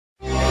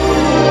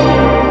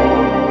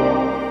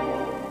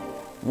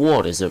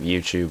What is up,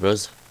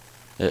 YouTubers?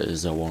 It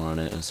is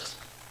Warrenaterz,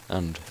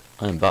 and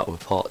I'm back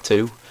with part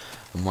 2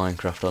 of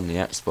Minecraft on the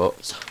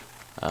Xbox.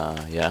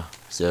 Yeah,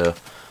 so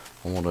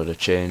I wanted to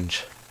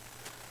change.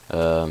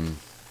 So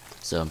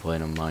I'm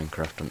playing on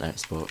Minecraft on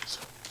Xbox.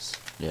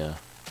 Yeah.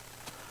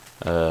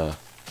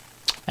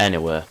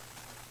 Anyway,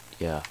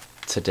 yeah.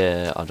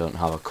 Today I don't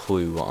have a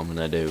clue what I'm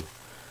gonna do.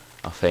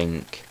 I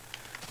think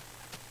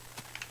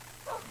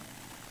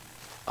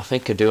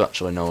I do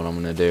actually know what I'm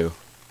gonna do.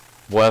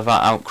 Where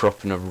that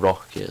outcropping of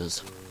rock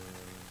is.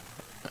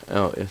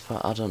 Oh, in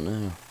fact, I don't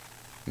know.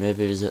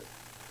 Maybe is it?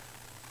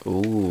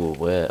 Ooh,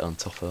 wait, on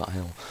top of that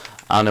hill.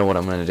 I know what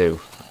I'm gonna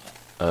do.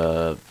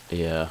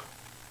 Yeah.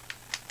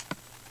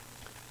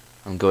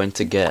 I'm going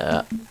to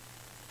get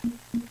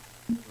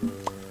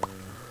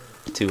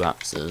 2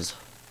 axes.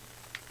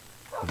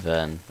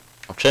 Then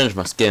I've changed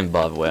my skin,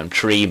 by the way. I'm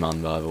Tree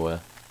Man, by the way.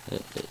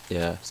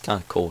 Yeah, it's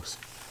kind of cool.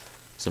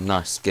 Some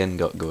nice skin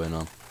got going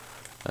on.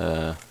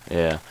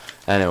 Yeah.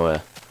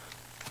 Anyway,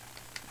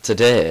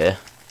 today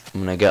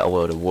I'm gonna get a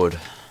load of wood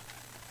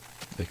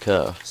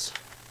because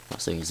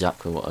that's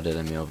exactly what I did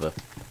in the other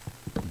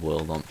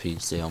world on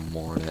PC on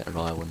Warrenater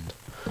Island.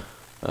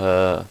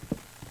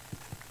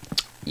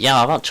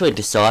 Yeah, I've actually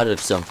decided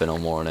something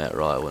on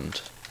Warrenater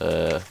Island,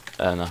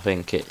 and I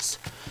think it's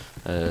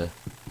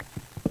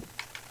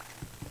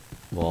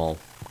well,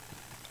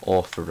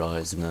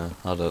 authorised now.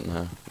 I don't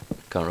know.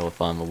 Can't really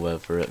find the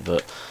word for it,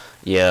 but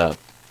yeah,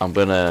 I'm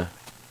gonna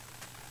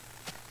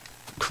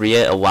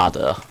create a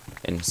ladder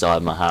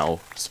inside my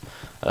house.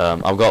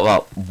 I've got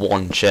that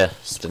one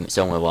chest, and it's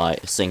only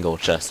like a single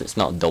chest. It's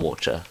not a double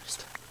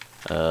chest.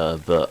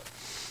 But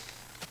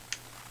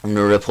I'm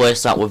gonna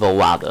replace that with a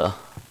ladder,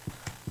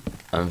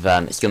 and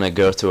then it's gonna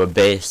go to a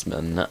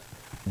basement.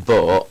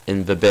 But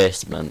in the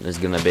basement, there's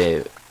gonna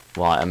be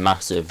like a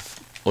massive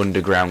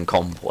underground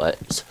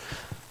complex,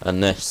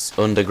 and this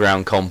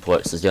underground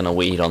complex is gonna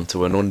lead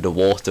onto an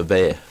underwater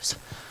base.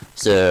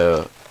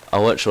 So I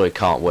literally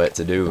can't wait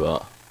to do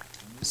that.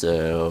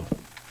 So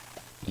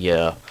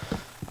yeah,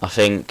 I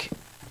think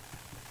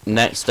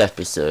next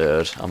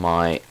episode I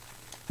might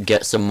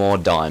get some more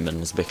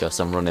diamonds because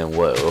I'm running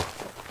low,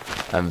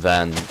 and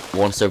then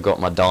once I've got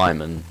my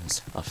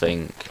diamonds, I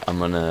think I'm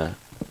gonna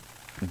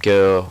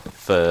go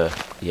for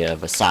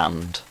the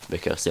sand,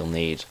 because you'll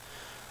need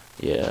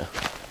a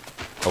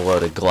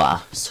load of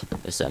glass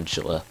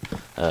essentially.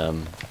 I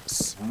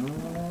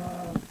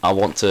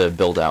want to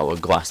build out a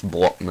glass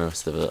block,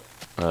 most of it.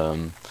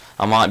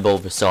 I might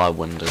build the side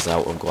windows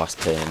out of glass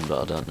pane,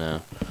 but I don't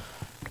know.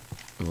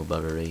 We'll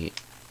better eat.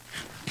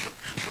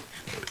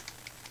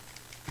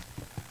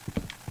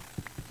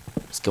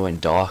 It's going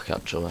dark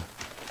actually.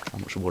 How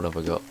much wood have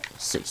I got?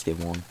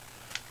 61.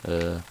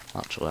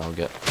 Actually I've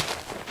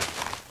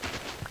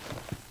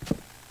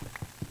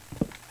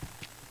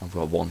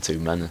got 1 too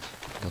many.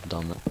 God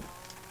damn it.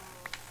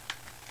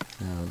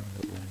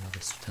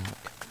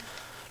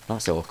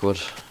 That's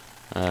awkward.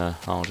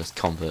 I'll just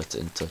convert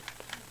it into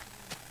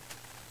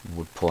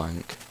wood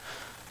plank.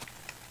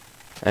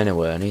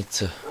 Anyway, I need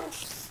to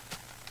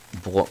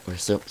block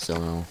this up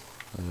somehow.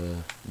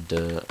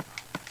 Dirt.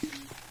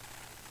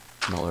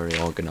 Not very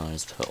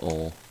organised at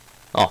all.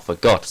 Oh, for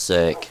God's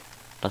sake.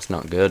 That's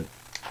not good.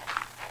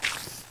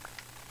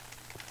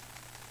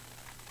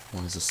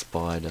 Where's a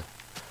spider?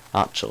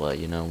 Actually,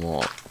 you know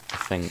what? I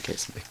think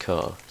it's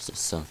because there's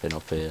something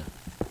up here.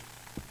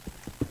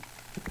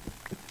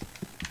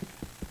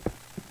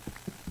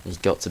 There's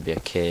got to be a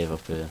cave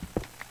up here.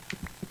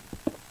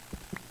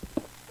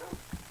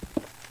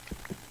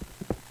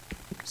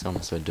 It's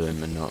almost like doing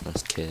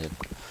monotonous cave,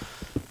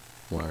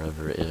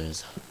 wherever it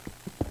is.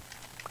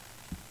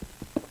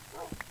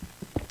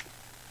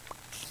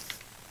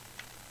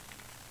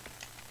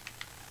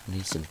 I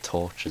need some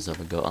torches. Have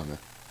I got on me?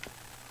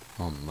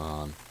 Oh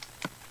man,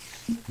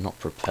 I'm not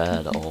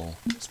prepared at all.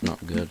 It's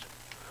not good.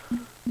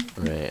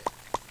 Right.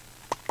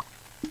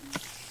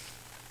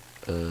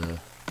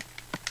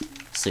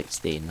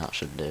 16, that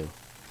should do.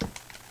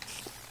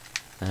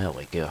 There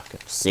we go, I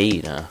can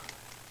see now.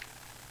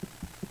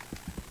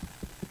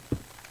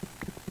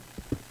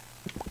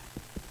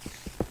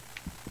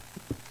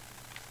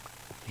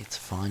 Need to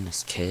find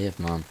this cave,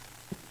 man.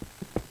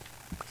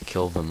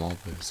 Kill the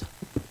mobbers.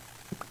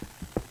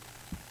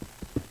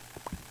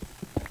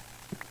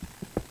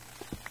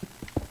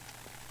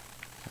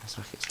 Looks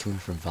like it's coming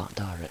from that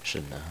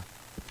direction now.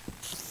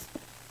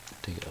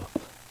 Dig it up.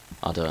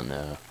 I don't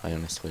know. I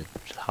honestly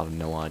have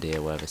no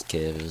idea where this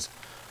cave is.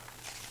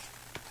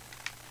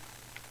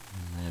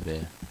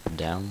 Maybe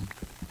down.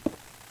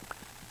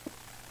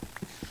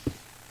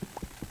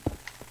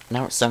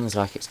 Now it sounds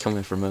like it's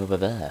coming from over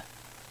there.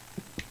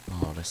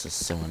 Oh, this is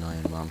so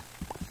annoying, man.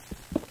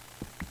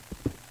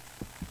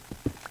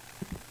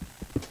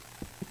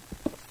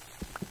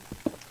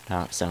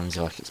 Now it sounds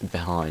like it's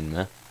behind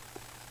me.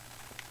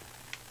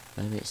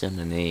 Maybe it's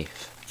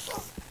underneath.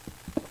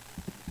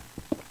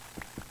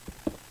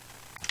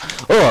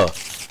 Oh!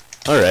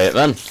 Alright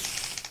then.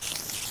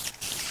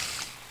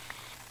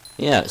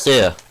 Yeah, it's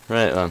here.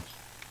 Right then.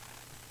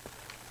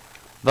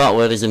 That,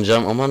 ladies and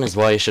gentlemen, is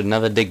why you should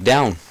never dig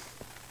down.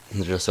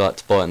 I just like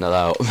to point that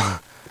out.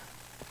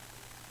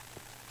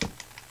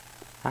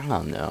 I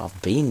don't know,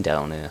 I've been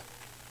down here.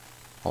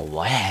 Oh,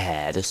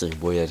 wow, this is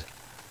weird.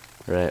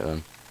 Right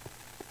then.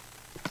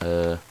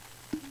 At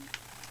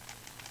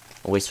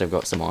least I've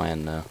got some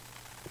iron now.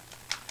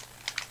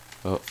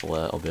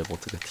 Hopefully I'll be able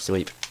to go to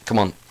sleep. Come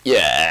on.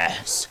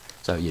 Yes!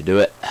 That's how you do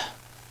it.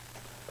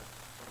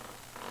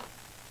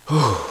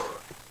 Whew.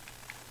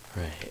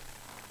 Right.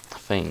 I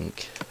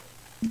think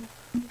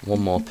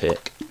one more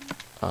pick.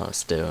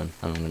 That's doing.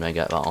 I'm gonna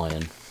get that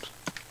iron.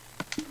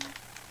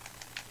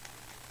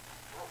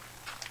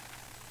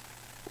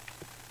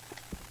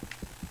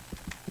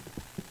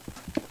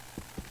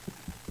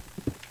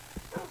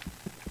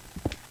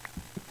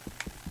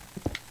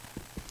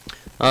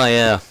 Oh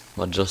yeah,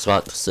 I'd just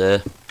like to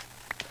say,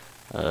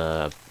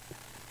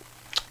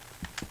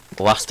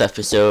 last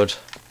episode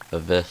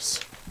of this,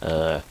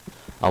 I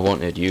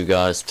wanted you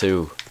guys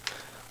to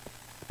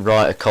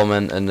write a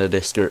comment in the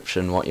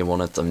description what you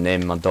wanted to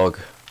name my dog.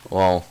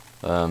 Well,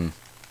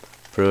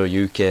 Pro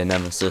UK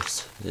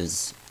Nemesis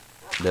is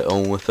the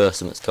only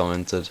person that's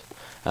commented,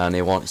 and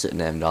he wants it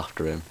named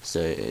after him,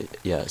 so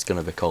yeah, it's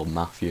gonna be called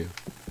Matthew.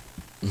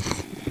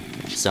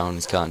 Which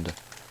sounds kinda,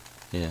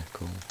 yeah,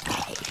 cool.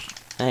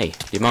 Hey,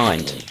 do you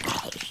mind?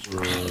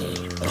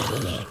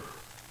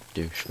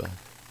 Douchebag.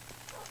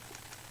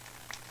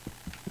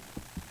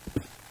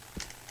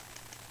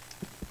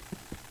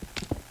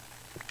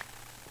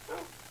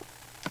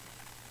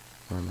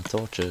 Where are my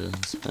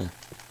torches? Eh.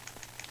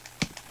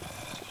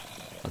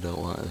 I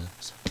don't like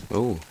this.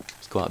 Oh,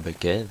 it's quite a big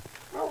cave.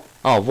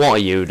 Oh, what are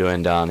you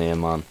doing down here,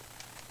 man?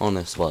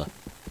 Honestly.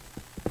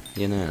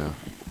 You know.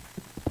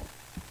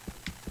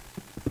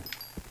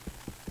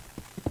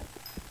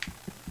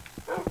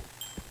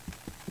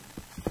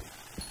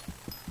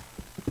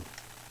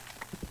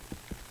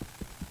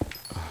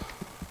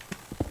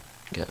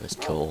 Get this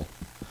coal.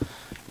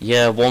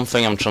 Yeah, one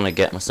thing I'm trying to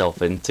get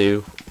myself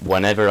into,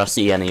 whenever I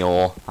see any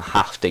ore, I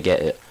have to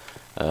get it.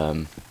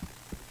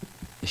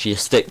 If you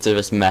stick to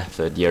this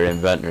method, your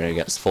inventory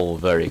gets full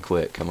very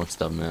quick, I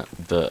must admit.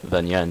 But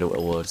then you end up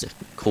with loads of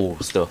cool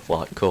stuff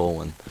like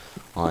coal and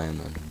iron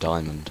and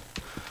diamond.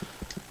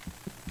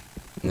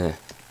 Yeah,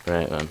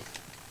 right then.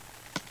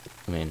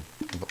 I mean,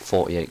 I've got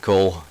 48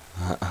 coal.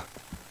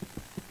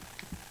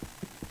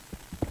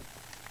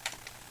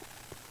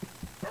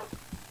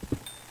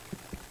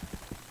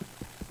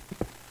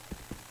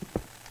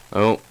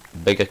 Oh,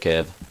 bigger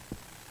cave.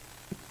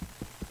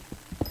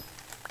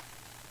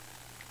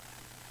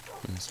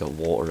 It's got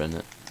water in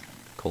it.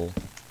 Cool.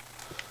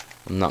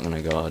 I'm not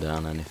gonna go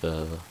down any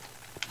further.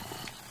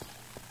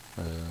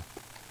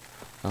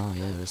 Oh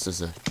yeah, this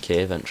is a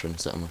cave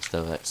entrance that I must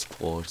have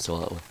explored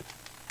slightly.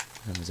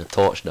 And there's a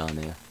torch down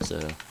here,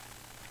 so...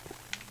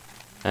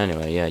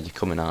 Anyway, yeah, you're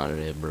coming out of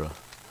here, bro.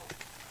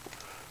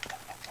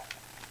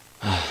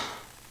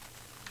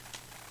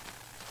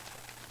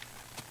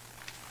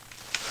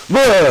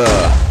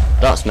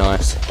 That's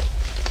nice.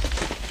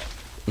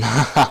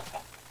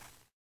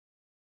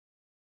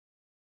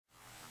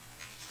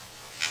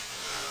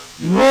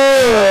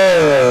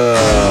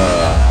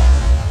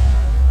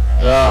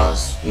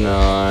 That's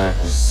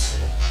nice.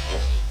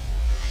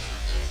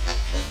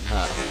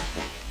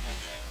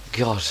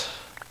 God.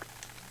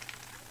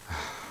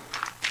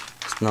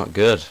 It's not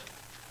good.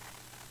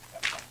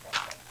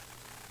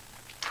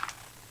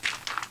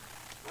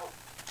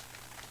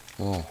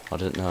 Oh, I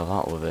didn't know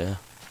that was here.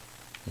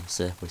 Let's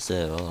see if we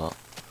save a lot.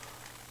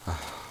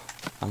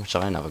 How much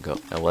have I never got?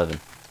 11.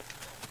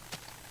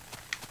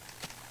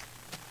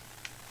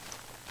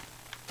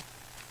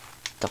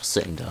 That's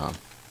sitting down.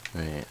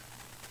 Right.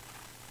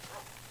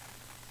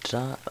 Did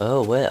I?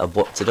 Oh wait, I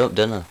booked it up,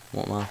 didn't I?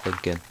 What am I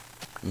thinking?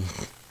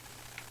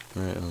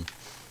 Right on.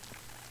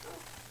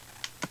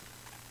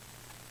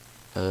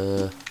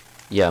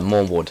 Yeah,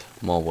 more wood.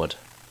 More wood.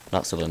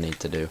 That's all I need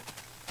to do.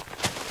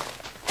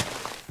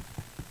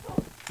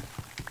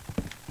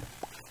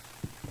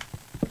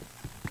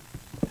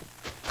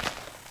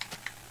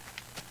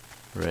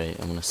 Right,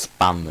 I'm gonna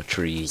spam the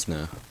trees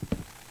now.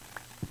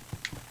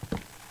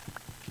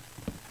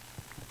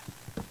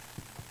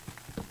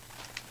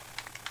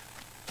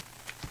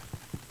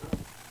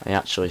 I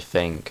actually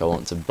think I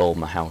want to build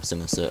my house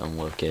in a certain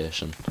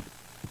location.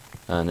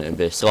 And it'd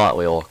be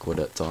slightly awkward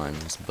at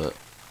times, but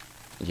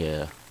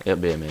yeah,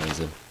 it'd be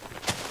amazing.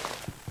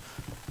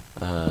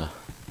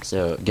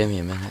 So give me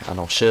a minute and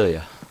I'll show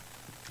you.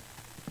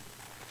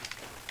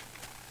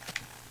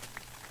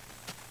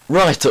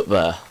 Right up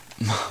there!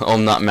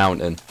 On that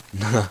mountain.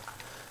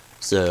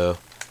 So,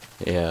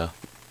 yeah,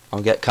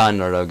 I'll get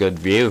kinda a good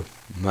view.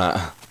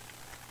 I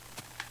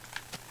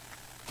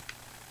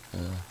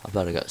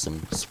better get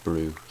some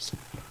spruce.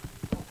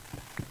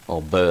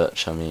 Or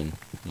birch, I mean,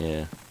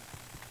 yeah.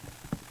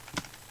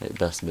 It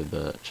best be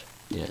birch.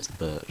 Yeah, it's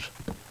birch.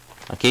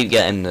 I keep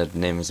getting the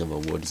names of the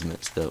woods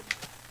mixed up.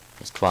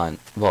 It's quite,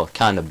 well,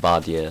 kinda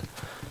bad, yeah.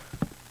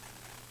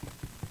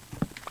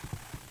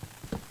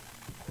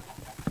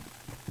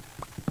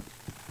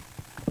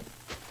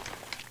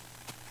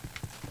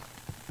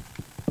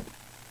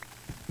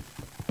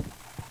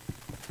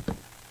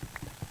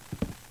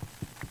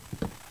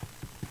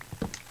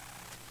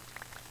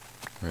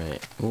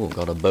 Ooh,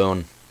 got a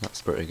bone.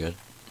 That's pretty good.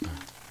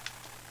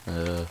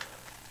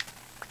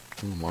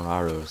 More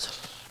arrows.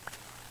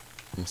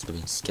 Must have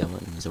been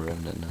skeletons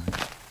around it now.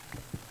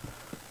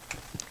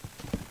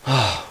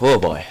 Oh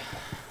boy.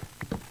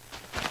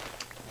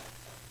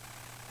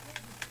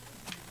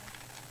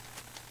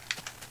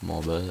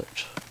 More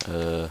birch.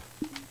 I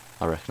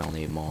reckon I'll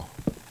need more.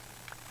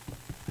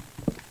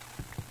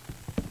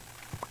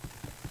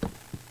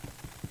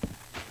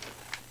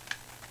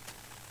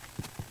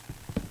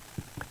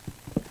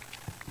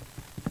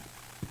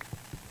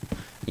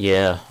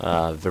 Yeah,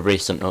 the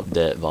recent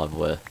update, by the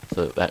way,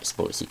 for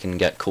Xbox, you can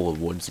get cool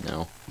woods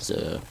now.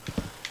 So,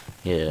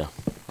 yeah,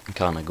 I'm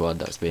kind of glad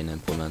that's been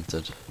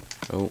implemented.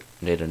 Oh,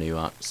 need a new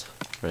axe.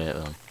 Right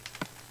then.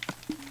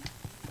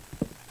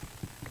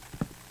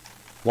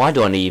 Why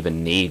do I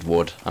even need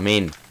wood? I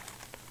mean,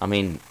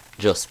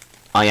 just,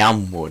 I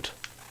am wood.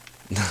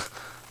 I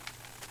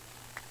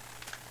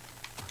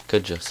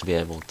could just be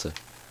able to,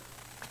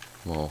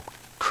 well,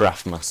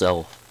 craft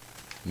myself,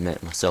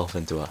 make myself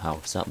into a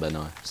house. That'd be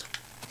nice.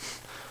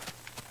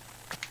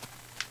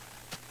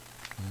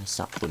 How many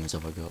saplings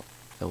have I got?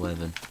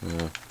 11.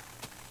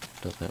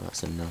 Don't think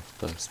that's enough,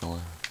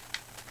 personally.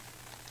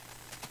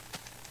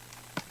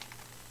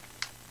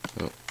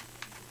 Oh,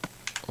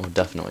 I've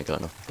definitely got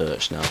enough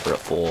birch now for a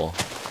 4.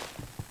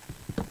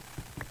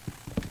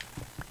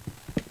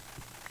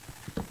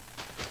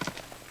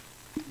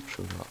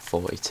 Should we got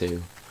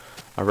 42.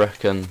 I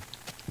reckon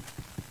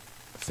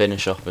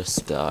finish off this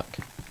stack,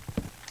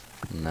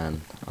 and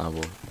then I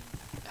will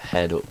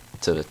head up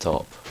to the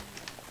top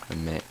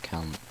and make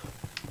camp.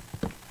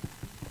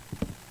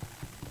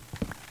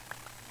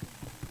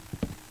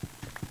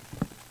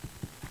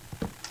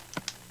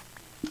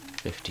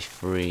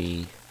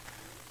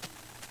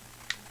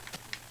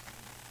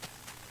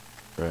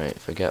 Right,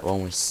 if I get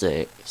one with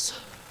 6,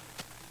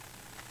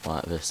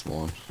 like this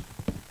one,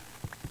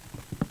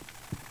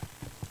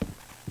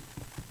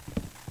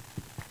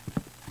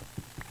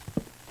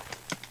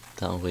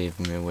 that'll leave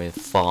me with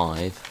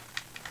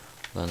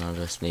 5. Then I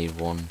just need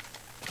one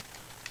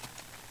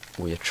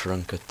with a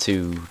trunk of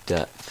 2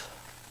 depth,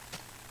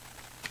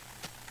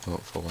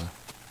 hopefully.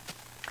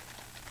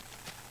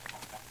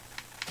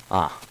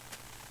 Ah,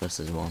 this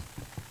is one.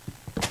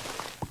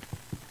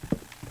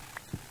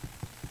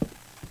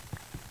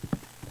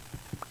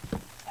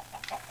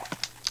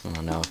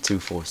 Oh, now 2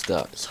 full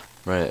stacks.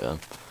 Right then.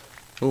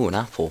 Ooh, an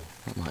apple.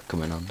 That might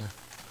come in handy.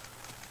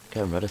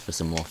 Getting ready for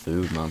some more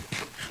food, man.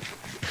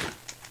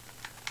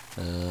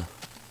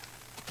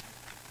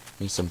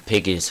 Need some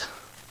piggies.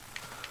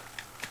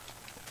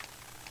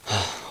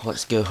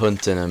 Let's go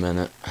hunting a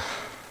minute.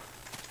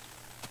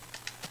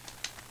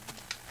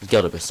 There's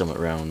gotta be something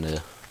around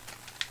here.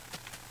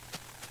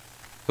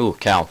 Ooh,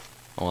 cow.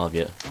 I'll have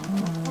you.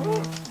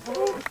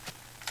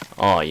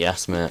 Oh,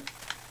 yes, mate.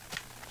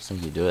 So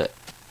you do it.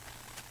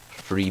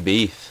 Free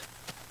beef.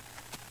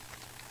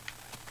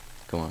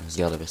 Come on, there's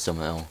gotta be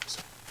something else.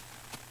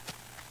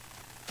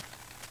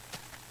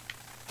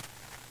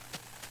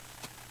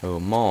 Oh,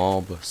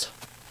 mobs.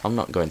 I'm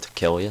not going to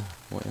kill you.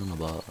 What are you on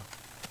about?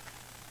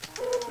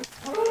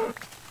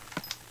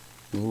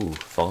 Ooh,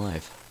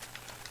 5.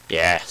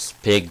 Yes,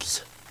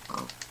 pigs.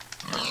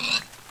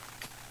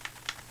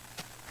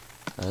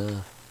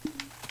 If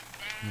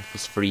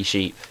it's free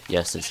sheep.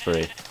 Yes, it's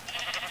free.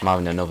 I'm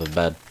having another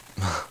bed.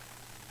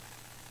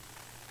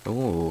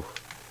 Ooh,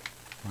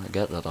 might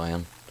get that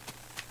iron.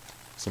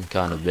 Some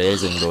kind of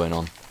basin going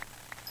on.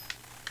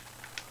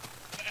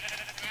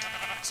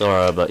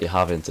 Sorry, but you're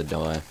having to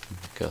die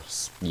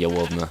because you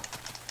love me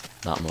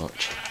that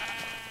much.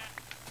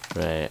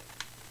 Right,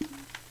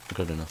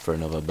 good enough for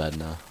another bed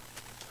now.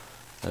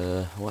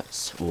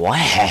 What's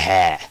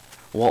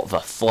what the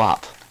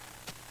flap?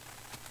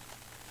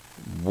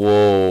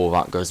 Whoa,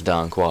 that goes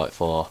down quite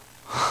far.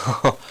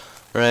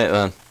 Right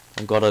then,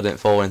 I'm glad I didn't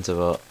fall into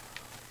that.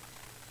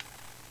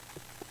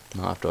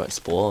 Might have to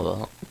explore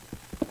that.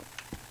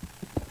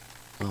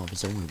 Oh,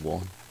 there's only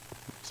one.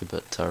 It's a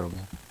bit terrible.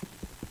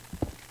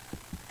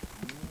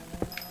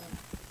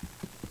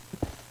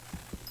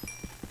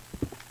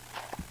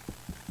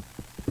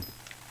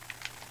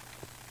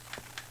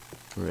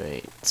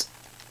 Right.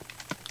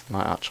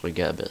 Might actually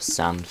get a bit of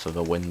sand for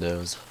the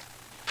windows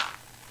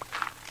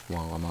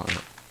while I'm at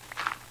it.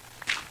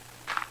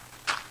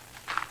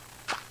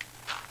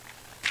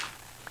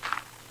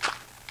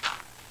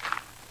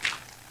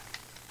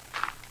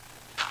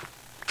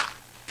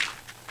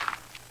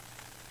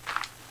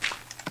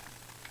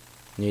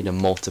 Need a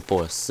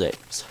multiple of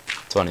 6.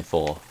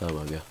 24. There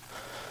we go.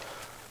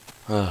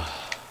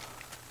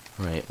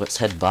 Right, let's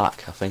head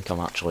back. I think I'm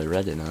actually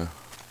ready now.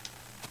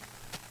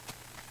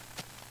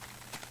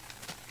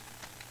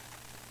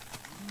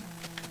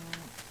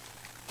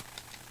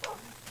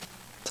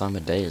 Time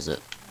of day is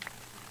it?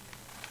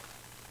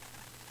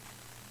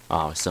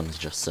 Oh, the sun's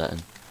just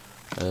setting.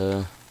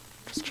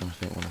 Just trying to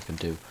think what I can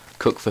do.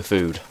 Cook for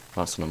food.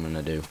 That's what I'm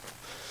gonna do.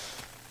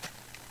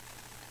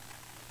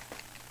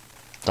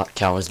 That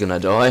cow is gonna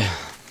die.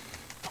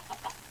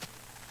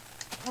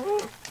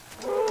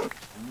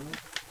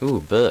 Ooh,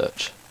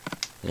 birch.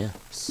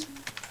 Yes.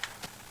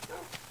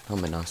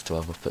 That'll be nice to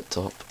have up at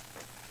top.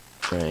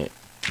 Right,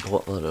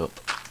 block that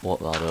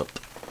up,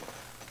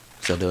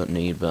 because I don't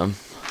need them.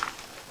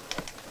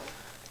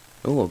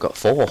 Oh, I've got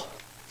 4.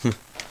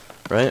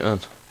 Right then.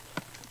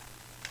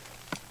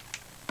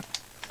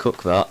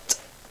 Cook that.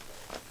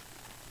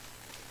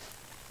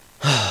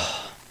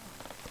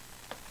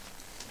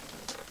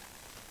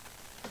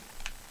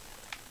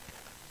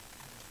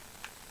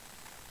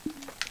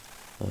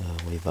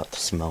 Leave that to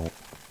smelt.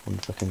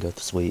 Wonder if I can go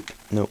to sleep.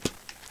 Nope.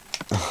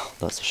 Oh,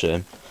 that's a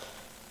shame.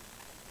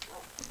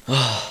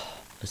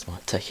 This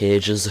might take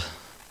ages.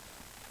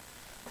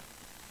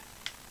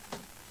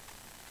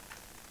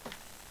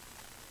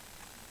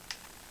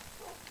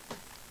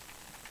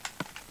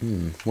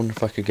 Wonder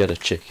if I could get a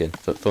chicken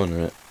for fun,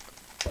 innit?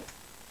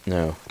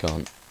 No,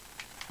 can't.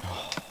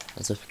 Oh,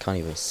 as if I can't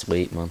even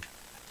sleep, man.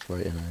 It's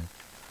right annoying.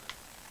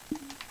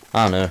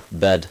 I don't know,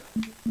 bed.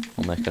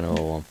 I'll make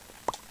another one.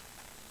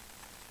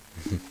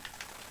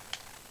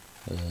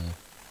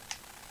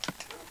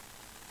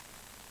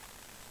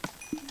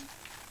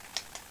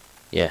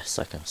 Yes,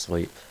 I can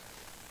sleep.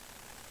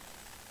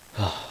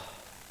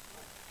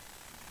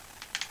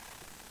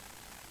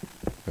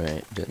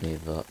 Right, don't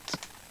need that.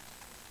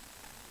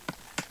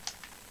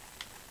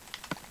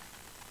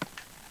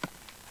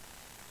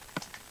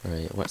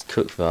 Right, let's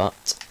cook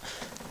that.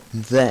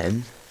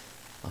 Then,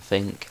 I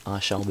think I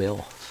shall be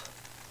off.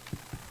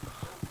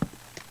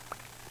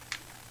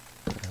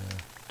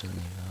 Don't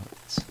need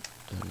that.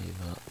 Don't need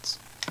that.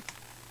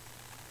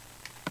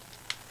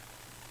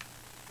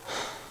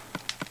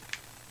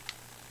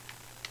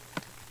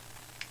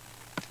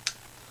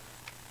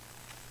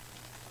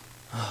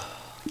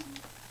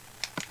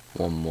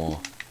 One more.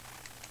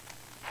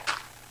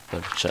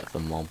 Better check for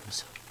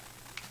mobs.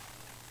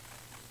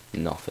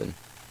 Nothing.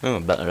 Oh,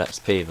 better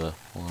XP though.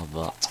 I'll have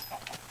that.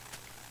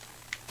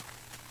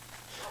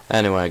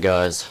 Anyway,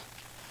 guys,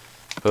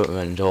 hope you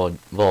enjoyed.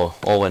 Well,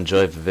 all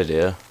enjoyed the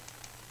video.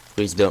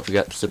 Please don't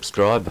forget to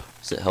subscribe,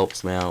 as it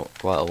helps me out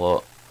quite a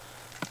lot.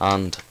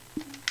 And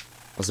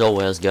as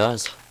always,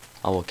 guys,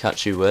 I will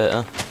catch you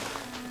later.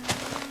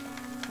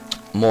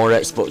 More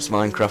Xbox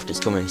Minecraft is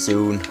coming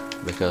soon,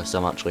 because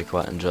I'm actually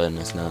quite enjoying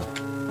this now.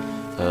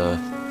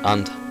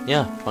 And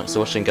yeah, thanks for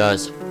watching,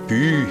 guys.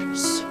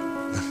 Peace.